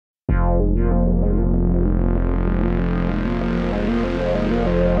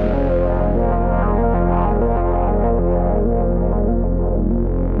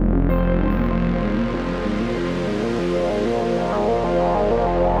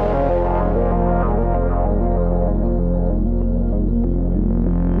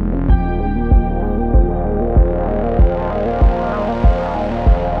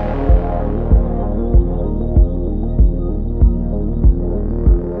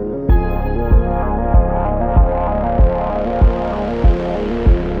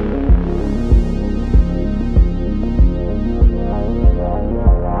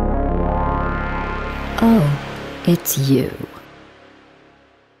It's you.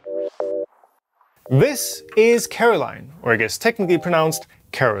 This is Caroline, or I guess technically pronounced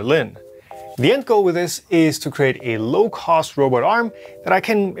Carolyn. The end goal with this is to create a low-cost robot arm that I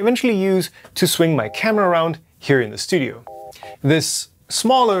can eventually use to swing my camera around here in the studio. This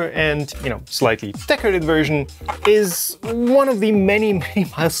smaller and, slightly decorated version is one of the many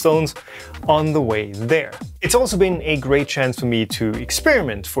milestones on the way there. It's also been a great chance for me to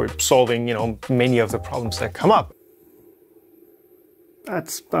experiment for solving, many of the problems that come up.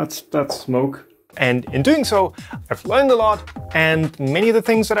 That's smoke. And in doing so, I've learned a lot, and many of the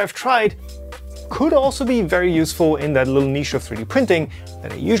things that I've tried could also be very useful in that little niche of 3D printing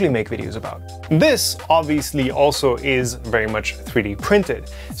that I usually make videos about. This obviously also is very much 3D printed.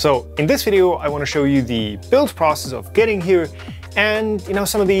 So in this video, I want to show you the build process of getting here and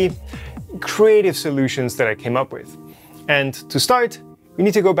some of the creative solutions that I came up with. And to start, we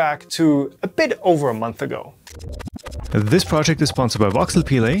need to go back to a bit over a month ago. This project is sponsored by Voxel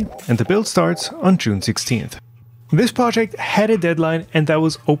PLA, and the build starts on June 16th. This project had a deadline, and that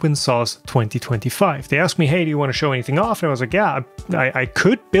was Open Sauce 2025. They asked me, hey, do you want to show anything off? And I was like, yeah, I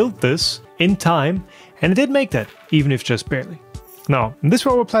could build this in time, and it did make that, even if just barely. Now, this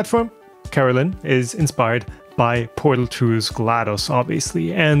robot platform, Carolyn, is inspired by Portal 2's GLaDOS,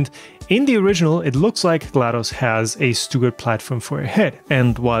 obviously, and in the original, it looks like GLaDOS has a Stuart platform for a head,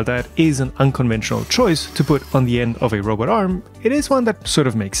 and while that is an unconventional choice to put on the end of a robot arm, it is one that sort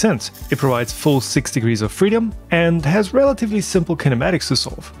of makes sense. It provides full 6 degrees of freedom and has relatively simple kinematics to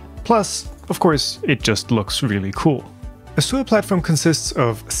solve. Plus, of course, it just looks really cool. A Stuart platform consists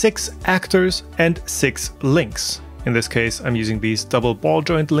of 6 actors and 6 links. In this case, I'm using these double ball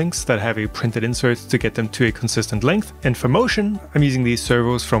joint links that have a printed insert to get them to a consistent length. And for motion, I'm using these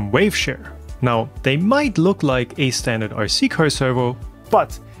servos from Waveshare. Now, they might look like a standard RC car servo,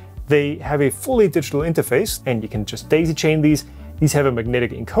 but they have a fully digital interface, and you can just daisy chain these. These have a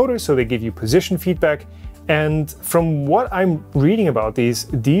magnetic encoder, so they give you position feedback. And from what I'm reading about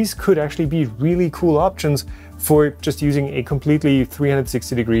these could actually be really cool options for just using a completely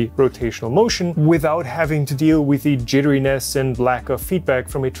 360-degree rotational motion without having to deal with the jitteriness and lack of feedback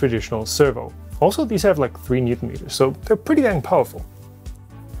from a traditional servo. Also, these have like 3 Newton meters, so they're pretty dang powerful.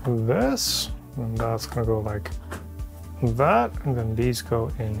 This, and that's gonna go like that, and then these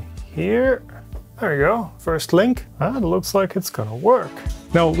go in here. There you go, first link. It looks like it's gonna work.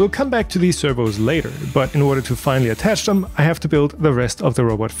 Now, we'll come back to these servos later, but in order to finally attach them, I have to build the rest of the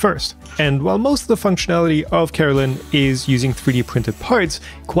robot first. And while most of the functionality of Carolyn is using 3D printed parts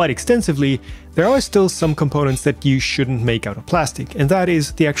quite extensively, there are still some components that you shouldn't make out of plastic, and that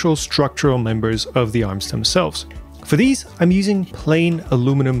is the actual structural members of the arms themselves. For these, I'm using plain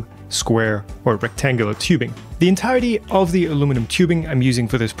aluminum square or rectangular tubing. The entirety of the aluminum tubing I'm using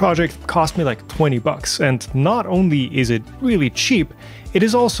for this project cost me like 20 bucks, and not only is it really cheap, it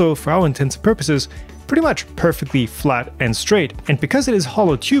is also, for our intents and purposes, pretty much perfectly flat and straight. And because it is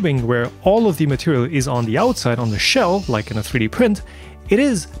hollow tubing where all of the material is on the outside on the shell, like in a 3D print, it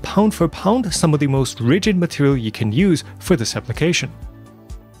is pound for pound some of the most rigid material you can use for this application.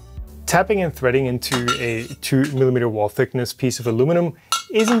 Tapping and threading into a 2mm wall thickness piece of aluminum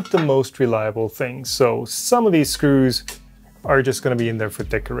isn't the most reliable thing, so some of these screws are just going to be in there for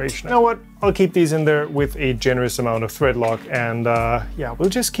decoration. You know what? I'll keep these in there with a generous amount of thread lock, and yeah, we'll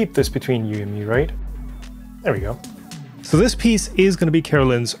just keep this between you and me, right? There we go. So this piece is going to be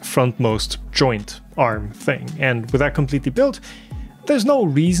Carolyn's frontmost joint arm thing, and with that completely built, there's no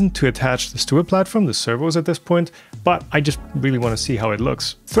reason to attach the Stuart platform, the servos at this point, but I just really want to see how it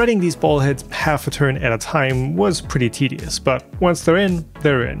looks. Threading these ball heads half a turn at a time was pretty tedious, but once they're in,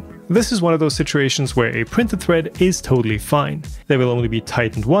 they're in. This is one of those situations where a printed thread is totally fine. They will only be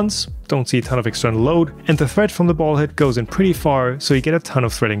tightened once, don't see a ton of external load, and the thread from the ball head goes in pretty far, so you get a ton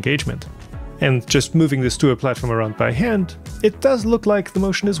of thread engagement. And just moving the Stuart platform around by hand, it does look like the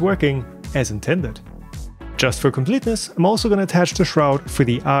motion is working as intended. Just for completeness, I'm also going to attach the shroud for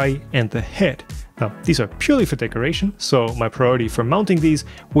the eye and the head. Now, these are purely for decoration, so my priority for mounting these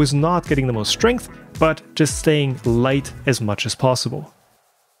was not getting the most strength, but just staying light as much as possible.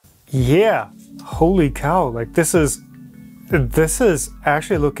 Yeah, holy cow, like this is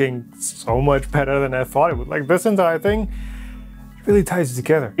actually looking so much better than I thought it would. Like this entire thing really ties it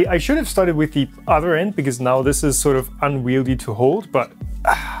together. I should have started with the other end because now this is sort of unwieldy to hold, but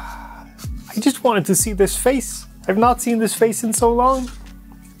I just wanted to see this face. I've not seen this face in so long.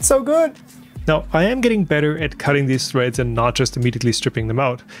 It's so good. Now, I am getting better at cutting these threads and not just immediately stripping them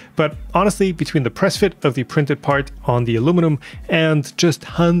out, but honestly, between the press fit of the printed part on the aluminum and just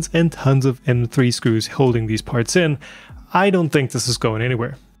tons and tons of M3 screws holding these parts in, I don't think this is going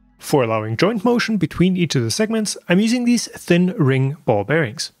anywhere. For allowing joint motion between each of the segments, I'm using these thin ring ball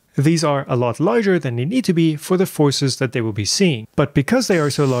bearings. These are a lot larger than they need to be for the forces that they will be seeing, but because they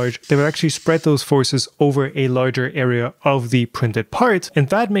are so large, they will actually spread those forces over a larger area of the printed part, and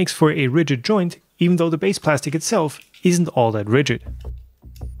that makes for a rigid joint, even though the base plastic itself isn't all that rigid.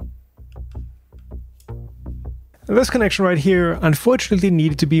 This connection right here unfortunately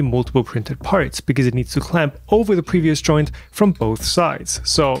needed to be multiple printed parts because it needs to clamp over the previous joint from both sides.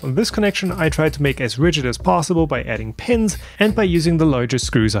 So this connection I tried to make as rigid as possible by adding pins and by using the largest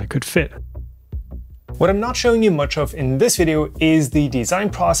screws I could fit. What I'm not showing you much of in this video is the design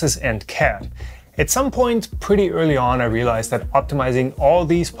process and CAD. At some point pretty early on I realized that optimizing all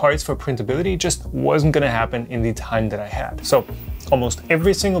these parts for printability just wasn't going to happen in the time that I had. So almost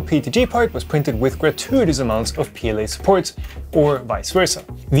every single PETG part was printed with gratuitous amounts of PLA supports, or vice versa.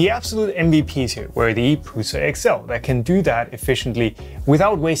 The absolute MVPs here were the Prusa XL that can do that efficiently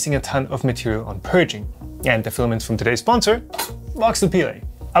without wasting a ton of material on purging. And the filaments from today's sponsor, Voxel PLA.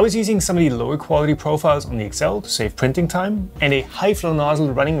 I was using some of the lower quality profiles on the XL to save printing time, and a high flow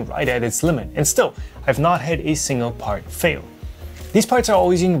nozzle running right at its limit, and still, I've not had a single part fail. These parts are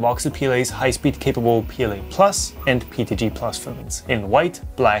always using Voxel PLA's high-speed capable PLA Plus and PETG Plus filaments in white,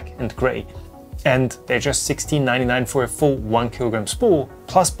 black, and grey. And they're just $16.99 for a full 1 kg spool,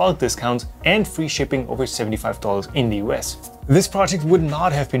 plus bulk discounts and free shipping over $75 in the US. This project would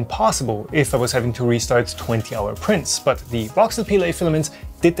not have been possible if I was having to restart 20-hour prints, but the Voxel PLA filaments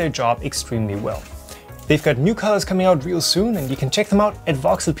did their job extremely well. They've got new colors coming out real soon, and you can check them out at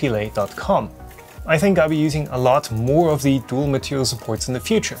voxelpla.com. I think I'll be using a lot more of the dual material supports in the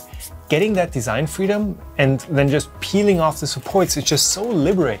future. Getting that design freedom and then just peeling off the supports is just so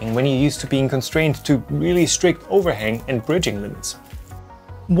liberating when you're used to being constrained to really strict overhang and bridging limits.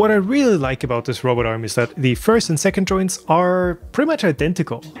 What I really like about this robot arm is that the first and second joints are pretty much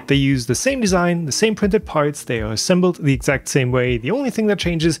identical. They use the same design, the same printed parts, they are assembled the exact same way. The only thing that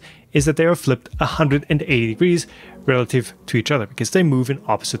changes is that they are flipped 180 degrees relative to each other because they move in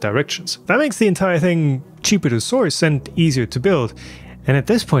opposite directions. That makes the entire thing cheaper to source and easier to build. And at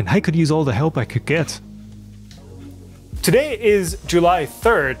this point, I could use all the help I could get. Today is July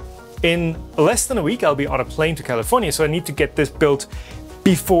 3rd. In less than a week, I'll be on a plane to California, so I need to get this built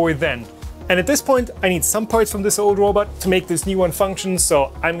before then. And at this point, I need some parts from this old robot to make this new one function,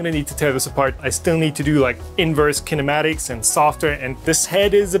 so I'm gonna need to tear this apart. I still need to do like inverse kinematics and software, and this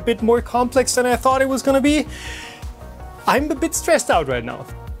head is a bit more complex than I thought it was gonna be. I'm a bit stressed out right now.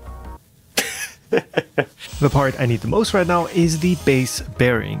 The part I need the most right now is the base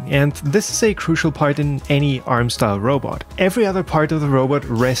bearing, and this is a crucial part in any ARM-style robot. Every other part of the robot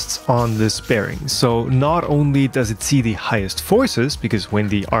rests on this bearing, so not only does it see the highest forces, because when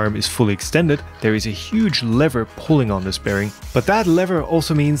the arm is fully extended, there is a huge lever pulling on this bearing, but that lever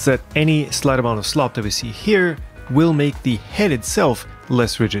also means that any slight amount of slop that we see here will make the head itself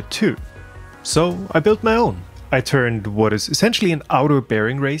less rigid too. So I built my own. I turned what is essentially an outer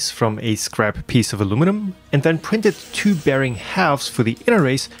bearing race from a scrap piece of aluminum, and then printed two bearing halves for the inner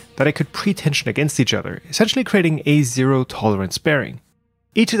race that I could pre-tension against each other, essentially creating a zero tolerance bearing.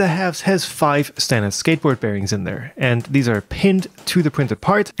 Each of the halves has 5 standard skateboard bearings in there, and these are pinned to the printed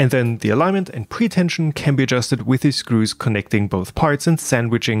part, and then the alignment and pre-tension can be adjusted with the screws connecting both parts and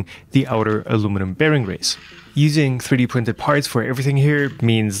sandwiching the outer aluminum bearing race. Using 3D printed parts for everything here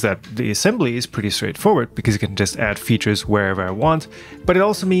means that the assembly is pretty straightforward because you can just add features wherever I want, but it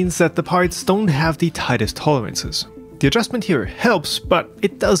also means that the parts don't have the tightest tolerances. The adjustment here helps, but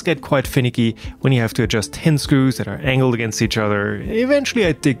it does get quite finicky when you have to adjust 10 screws that are angled against each other. Eventually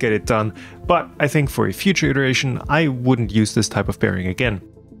I did get it done, but I think for a future iteration I wouldn't use this type of bearing again.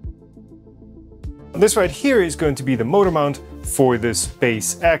 This right here is going to be the motor mount for this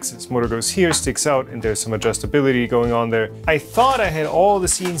base axis. Motor goes here, sticks out, and there's some adjustability going on there. I thought I had all the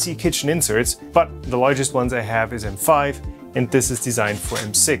CNC kitchen inserts, but the largest ones I have is M5, and this is designed for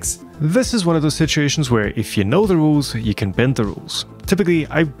M6. This is one of those situations where if you know the rules, you can bend the rules. Typically,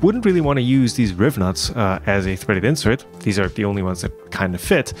 I wouldn't really want to use these riv nuts as a threaded insert. These are the only ones that kind of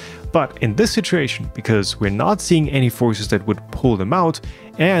fit. But in this situation, because we're not seeing any forces that would pull them out,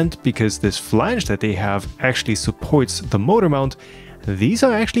 and because this flange that they have actually supports the motor mount, these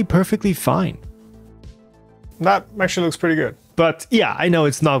are actually perfectly fine. That actually looks pretty good. But yeah, I know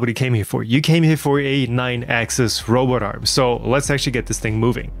it's not what you came here for. You came here for a 9-axis robot arm, so let's actually get this thing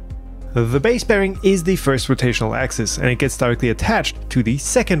moving. The base bearing is the first rotational axis, and it gets directly attached to the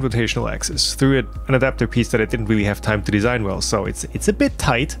second rotational axis through an adapter piece that I didn't really have time to design well, so it's a bit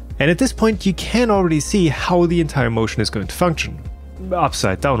tight. And at this point you can already see how the entire motion is going to function.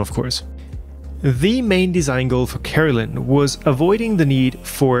 Upside down, of course. The main design goal for Carolyn was avoiding the need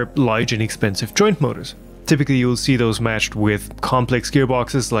for large and expensive joint motors. Typically you'll see those matched with complex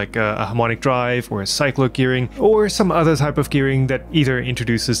gearboxes like a harmonic drive or a cycloid gearing, or some other type of gearing that either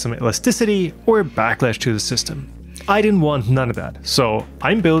introduces some elasticity or backlash to the system. I didn't want none of that, so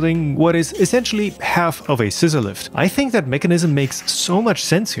I'm building what is essentially half of a scissor lift. I think that mechanism makes so much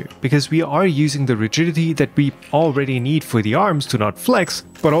sense here, because we are using the rigidity that we already need for the arms to not flex,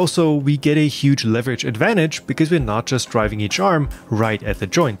 but also we get a huge leverage advantage because we're not just driving each arm right at the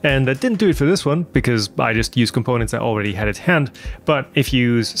joint. And I didn't do it for this one, because I just used components I already had at hand, but if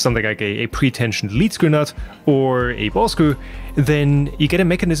you use something like a pre-tensioned lead screw nut or a ball screw, then you get a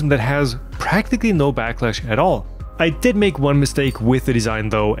mechanism that has practically no backlash at all. I did make one mistake with the design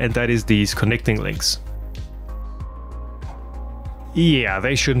though, and that is these connecting links. Yeah,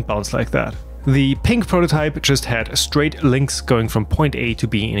 they shouldn't bounce like that. The pink prototype just had straight links going from point A to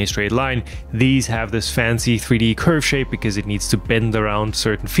B in a straight line. These have this fancy 3D curve shape because it needs to bend around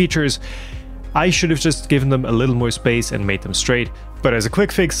certain features. I should have just given them a little more space and made them straight, but as a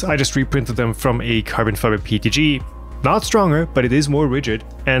quick fix I just reprinted them from a carbon fiber PETG. Not stronger, but it is more rigid,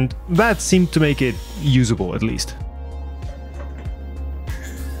 and that seemed to make it usable at least.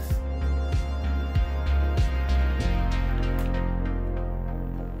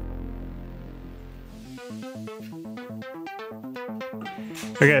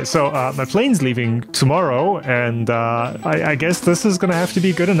 Okay, so my plane's leaving tomorrow, and I guess this is gonna have to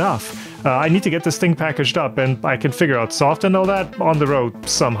be good enough. I need to get this thing packaged up, and I can figure out soft and all that on the road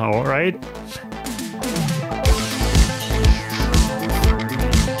somehow, right?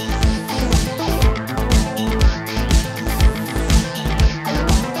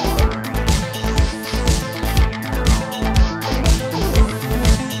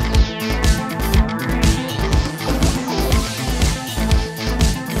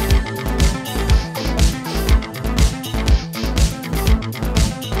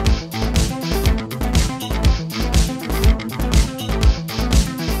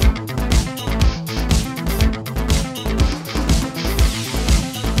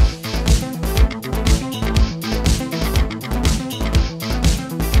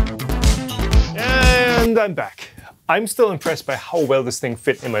 And I'm back. I'm still impressed by how well this thing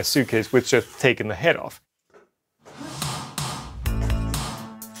fit in my suitcase with just taking the head off.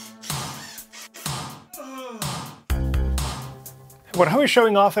 What I was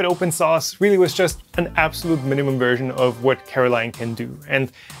showing off at OpenSauce really was just an absolute minimum version of what Caroline can do. And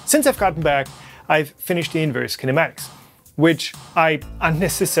since I've gotten back, I've finished the inverse kinematics, which I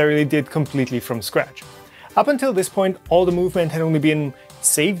unnecessarily did completely from scratch. Up until this point, all the movement had only been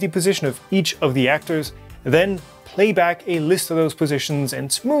save the position of each of the actors, then play back a list of those positions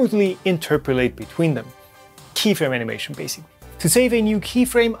and smoothly interpolate between them. Keyframe animation, basically. To save a new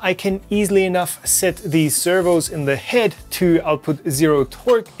keyframe, I can easily enough set these servos in the head to output 0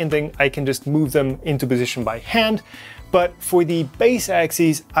 torque, and then I can just move them into position by hand. But for the base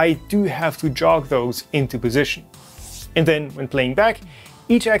axes, I do have to jog those into position. And then when playing back,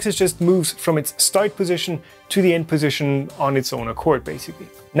 each axis just moves from its start position to the end position on its own accord, basically.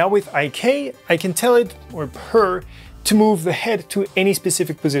 Now with IK, I can tell it, or her, to move the head to any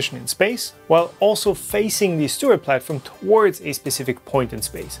specific position in space, while also facing the Stewart platform towards a specific point in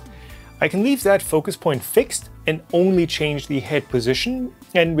space. I can leave that focus point fixed and only change the head position,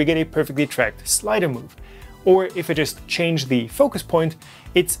 and we get a perfectly tracked slider move. Or if I just change the focus point,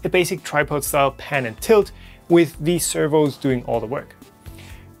 it's a basic tripod style pan and tilt with these servos doing all the work.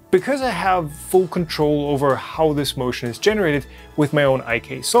 Because I have full control over how this motion is generated with my own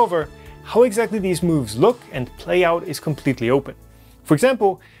IK solver, how exactly these moves look and play out is completely open. For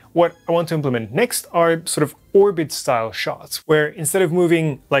example, what I want to implement next are sort of orbit style shots, where instead of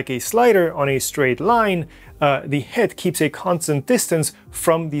moving like a slider on a straight line, the head keeps a constant distance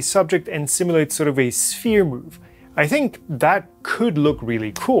from the subject and simulates sort of a sphere move. I think that could look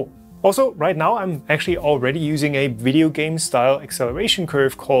really cool. Also, right now I'm actually already using a video game style acceleration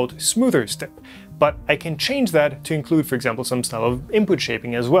curve called Smoother Step, but I can change that to include, for example, some style of input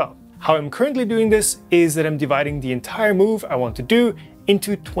shaping as well. How I'm currently doing this is that I'm dividing the entire move I want to do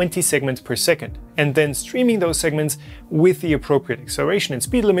into 20 segments per second, and then streaming those segments with the appropriate acceleration and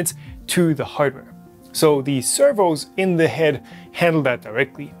speed limits to the hardware. So the servos in the head handle that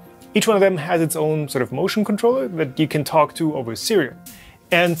directly. Each one of them has its own sort of motion controller that you can talk to over serial.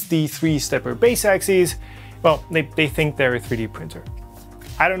 And the 3-stepper base axes, well, they think they're a 3D printer.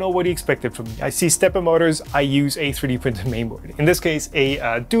 I don't know what you expected from me. I see stepper motors, I use a 3D printed mainboard. In this case,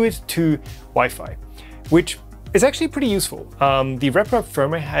 a Do-It2 Wi-Fi, which is actually pretty useful. The RepRap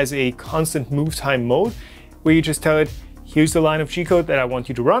firmware has a constant move time mode, where you just tell it, here's the line of G-code that I want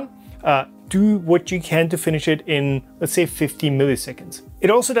you to run. do what you can to finish it in, let's say, 50 milliseconds. It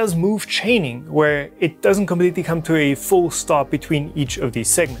also does move chaining, where it doesn't completely come to a full stop between each of these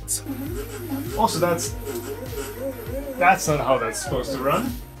segments. Also, that's not how that's supposed to run.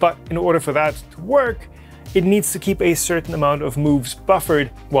 But in order for that to work, it needs to keep a certain amount of moves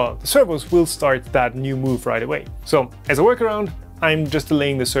buffered, while the servos will start that new move right away. So as a workaround, I'm just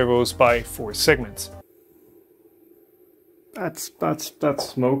delaying the servos by 4 segments. That's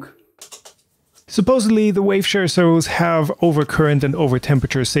smoke. Supposedly, the Waveshare servos have overcurrent and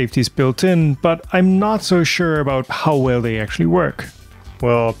overtemperature safeties built in, but I'm not so sure about how well they actually work.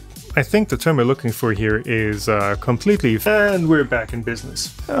 Well, I think the term we're looking for here is completely... And we're back in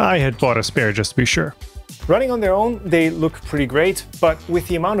business. I had bought a spare just to be sure. Running on their own, they look pretty great, but with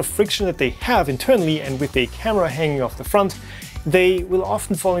the amount of friction that they have internally and with a camera hanging off the front, they will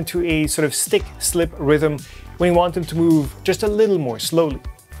often fall into a sort of stick-slip rhythm when you want them to move just a little more slowly.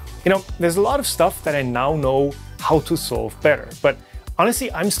 You know, there's a lot of stuff that I now know how to solve better, but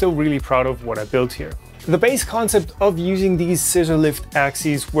honestly, I'm still really proud of what I built here. The base concept of using these scissor lift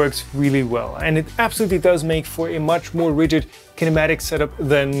axes works really well, and it absolutely does make for a much more rigid kinematic setup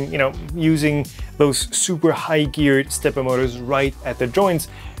than, you know, using those super high geared stepper motors right at the joints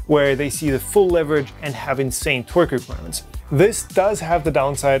where they see the full leverage and have insane torque requirements. This does have the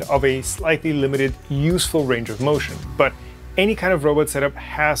downside of a slightly limited useful range of motion, but any kind of robot setup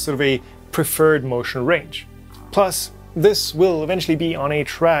has sort of a preferred motion range. Plus, this will eventually be on a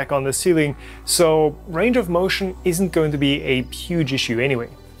track on the ceiling, so range of motion isn't going to be a huge issue anyway.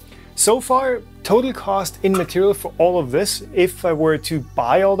 So far, total cost in material for all of this, if I were to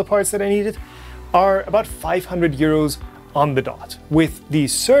buy all the parts that I needed, are about 500 euros on the dot, with the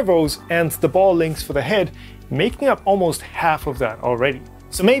servos and the ball links for the head making up almost half of that already.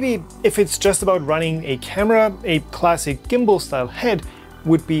 So maybe if it's just about running a camera, a classic gimbal style head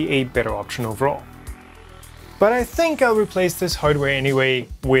would be a better option overall. But I think I'll replace this hardware anyway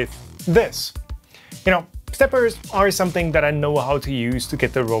with this. You know, steppers are something that I know how to use to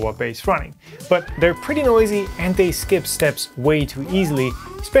get the robot base running, but they're pretty noisy and they skip steps way too easily,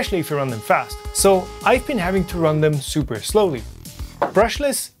 especially if you run them fast. So I've been having to run them super slowly.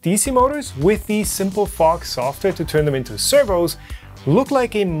 Brushless DC motors with the SimpleFox software to turn them into servos look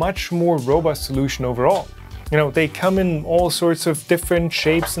like a much more robust solution overall. You know, they come in all sorts of different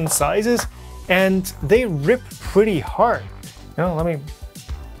shapes and sizes, and they rip pretty hard. You know,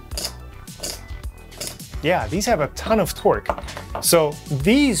 yeah, these have a ton of torque. So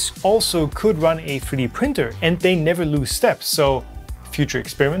these also could run a 3D printer and they never lose steps, so future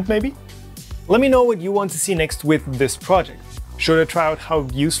experiment maybe? Let me know what you want to see next with this project. Should I try out how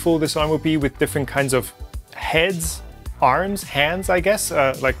useful this arm would be with different kinds of heads, arms, hands, I guess,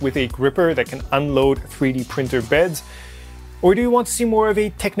 like with a gripper that can unload 3D printer beds? Or do you want to see more of a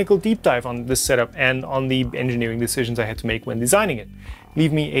technical deep dive on this setup and on the engineering decisions I had to make when designing it?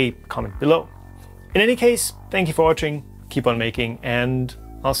 Leave me a comment below. In any case, thank you for watching, keep on making, and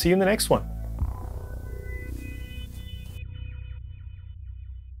I'll see you in the next one.